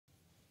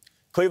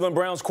Cleveland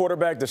Browns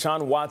quarterback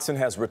Deshaun Watson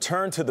has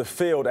returned to the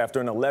field after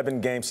an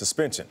 11-game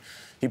suspension.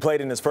 He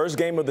played in his first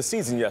game of the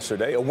season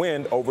yesterday, a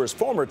win over his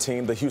former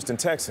team, the Houston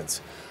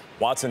Texans.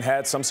 Watson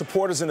had some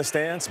supporters in the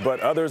stands,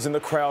 but others in the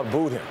crowd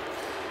booed him.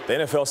 The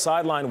NFL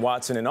sidelined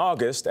Watson in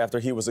August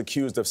after he was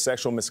accused of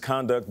sexual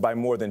misconduct by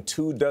more than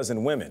 24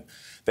 women.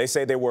 They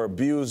say they were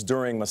abused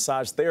during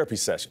massage therapy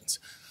sessions.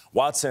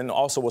 Watson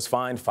also was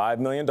fined $5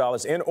 million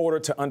in order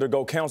to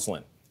undergo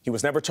counseling. He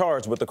was never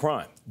charged with the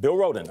crime. Bill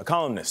Rhoden, a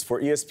columnist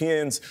for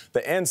ESPN's The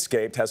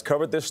Escaped, has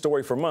covered this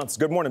story for months.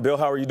 Good morning, Bill.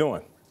 How are you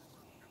doing?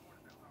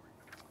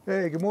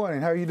 Hey, good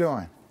morning. How are you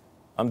doing?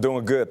 I'm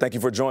doing good. Thank you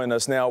for joining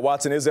us. Now,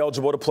 Watson is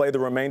eligible to play the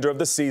remainder of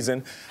the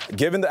season.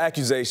 Given the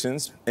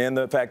accusations and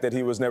the fact that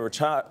he was never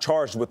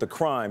charged with the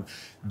crime,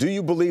 do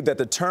you believe that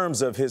the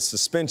terms of his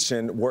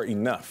suspension were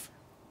enough?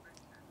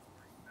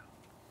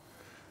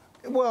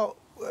 Well,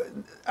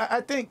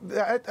 I think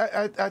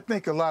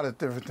a lot of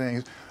different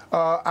things.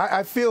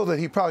 I feel that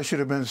he probably should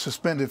have been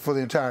suspended for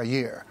the entire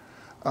year.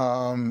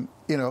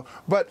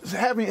 But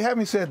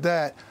having said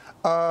that,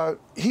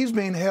 he's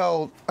being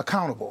held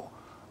accountable.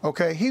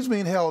 Okay, he's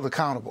being held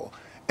accountable.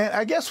 And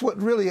I guess what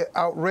really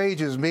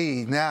outrages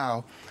me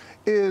now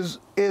is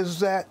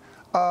that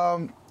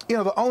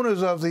the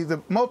owners of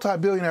the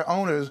multi-billionaire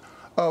owners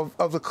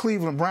of the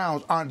Cleveland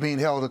Browns aren't being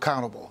held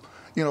accountable.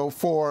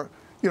 For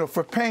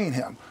paying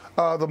him.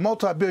 The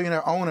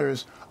multi-billionaire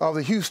owners of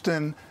the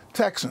Houston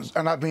Texans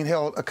are not being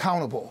held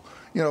accountable,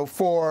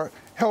 for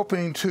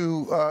helping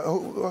to,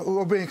 who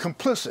are being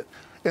complicit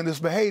in this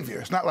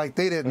behavior. It's not like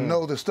they didn't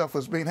know this stuff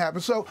was being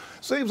happened. So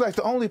it seems like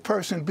the only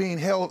person being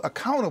held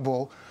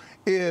accountable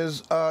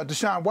is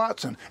Deshaun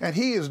Watson, and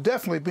he is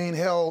definitely being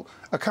held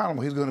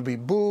accountable. He's going to be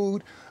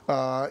booed.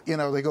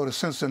 They go to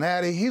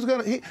Cincinnati.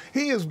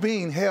 He is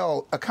being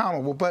held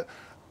accountable, but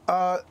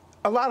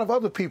a lot of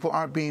other people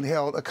aren't being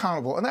held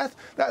accountable, and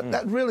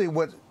that really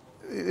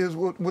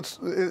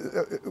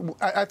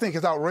I think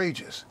is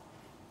outrageous.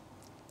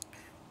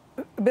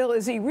 Bill,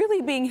 is he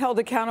really being held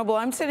accountable?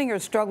 I'm sitting here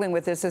struggling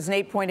with this. As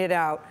Nate pointed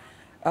out,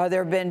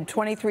 there have been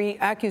 23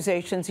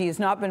 accusations. He has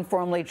not been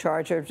formally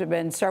charged. There have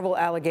been several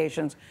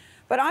allegations.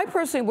 But I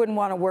personally wouldn't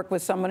want to work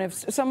with someone if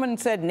someone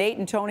said Nate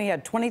and Tony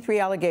had 23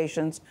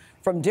 allegations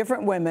from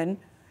different women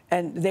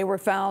and they were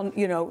found,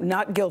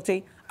 not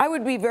guilty. I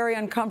would be very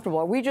uncomfortable.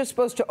 Are we just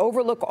supposed to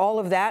overlook all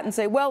of that and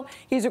say, well,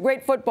 he's a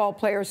great football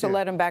player, so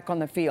let him back on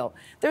the field?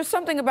 There's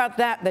something about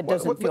that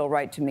doesn't feel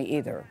right to me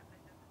either.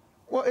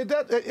 Well,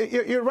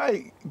 you're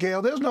right,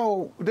 Gayle. There's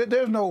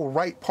no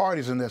right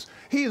parties in this.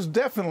 He is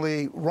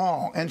definitely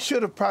wrong and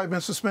should have probably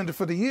been suspended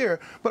for the year.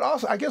 But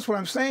also, I guess what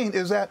I'm saying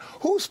is that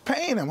who's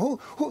paying him?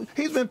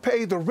 He's been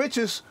paid the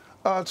richest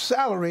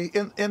salary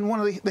in one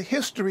of the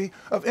history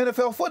of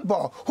NFL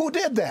football. Who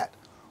did that?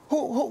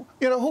 Who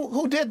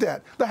did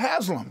that? The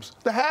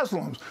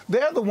Haslams.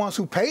 They're the ones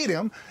who paid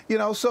him.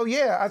 So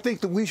yeah, I think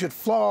that we should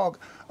flog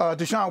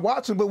Deshaun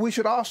Watson, but we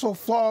should also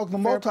flog the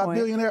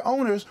multi-billionaire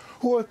owners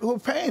who are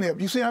paying him.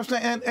 You see what I'm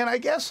saying? And I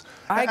guess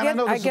I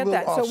get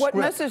that. So what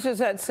message does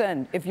that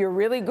send? If you're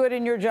really good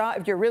in your job,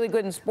 if you're really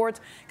good in sports,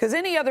 because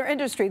any other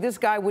industry, this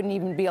guy wouldn't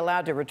even be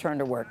allowed to return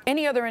to work.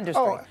 Any other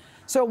industry. Oh,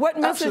 so what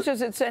message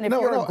does it send if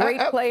you're a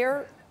great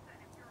player?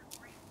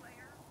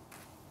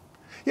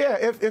 Yeah,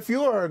 if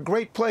you are a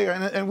great player,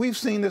 and we've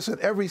seen this at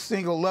every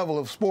single level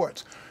of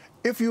sports,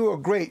 if you are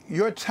great,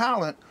 your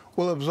talent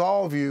will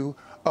absolve you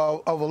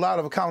of a lot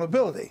of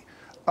accountability.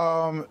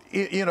 But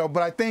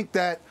I think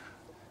that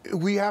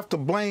we have to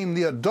blame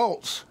the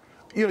adults.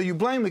 You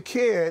blame the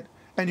kid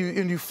and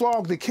you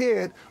flog the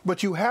kid,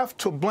 but you have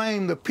to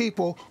blame the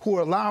people who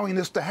are allowing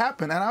this to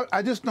happen. And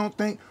I just don't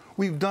think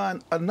we've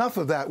done enough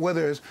of that,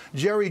 whether it's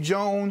Jerry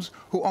Jones,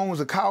 who owns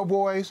the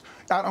Cowboys.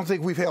 I don't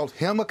think we've held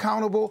him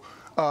accountable.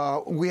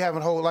 We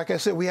haven't held, like I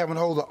said, we haven't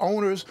held the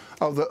owners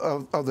of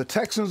the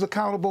Texans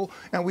accountable,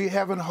 and we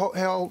haven't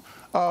held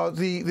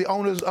the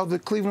owners of the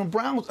Cleveland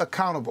Browns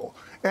accountable.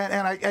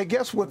 And I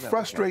guess what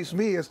frustrates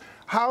me is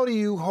how do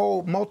you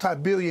hold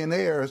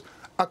multi-billionaires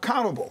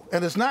accountable?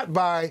 And it's not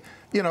by,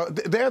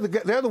 they're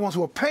the ones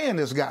who are paying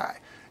this guy.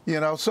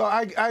 So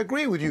I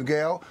agree with you,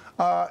 Gayle,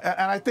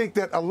 and I think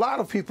that a lot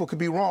of people could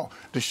be wrong.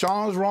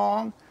 Deshaun's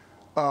wrong.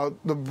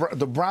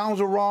 The Browns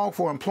are wrong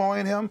for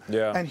employing him,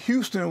 and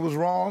Houston was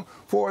wrong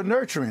for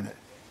nurturing it.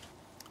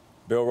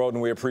 Bill Rhoden,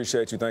 we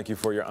appreciate you. Thank you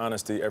for your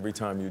honesty every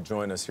time you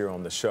join us here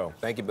on the show.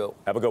 Thank you, Bill.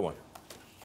 Have a good one.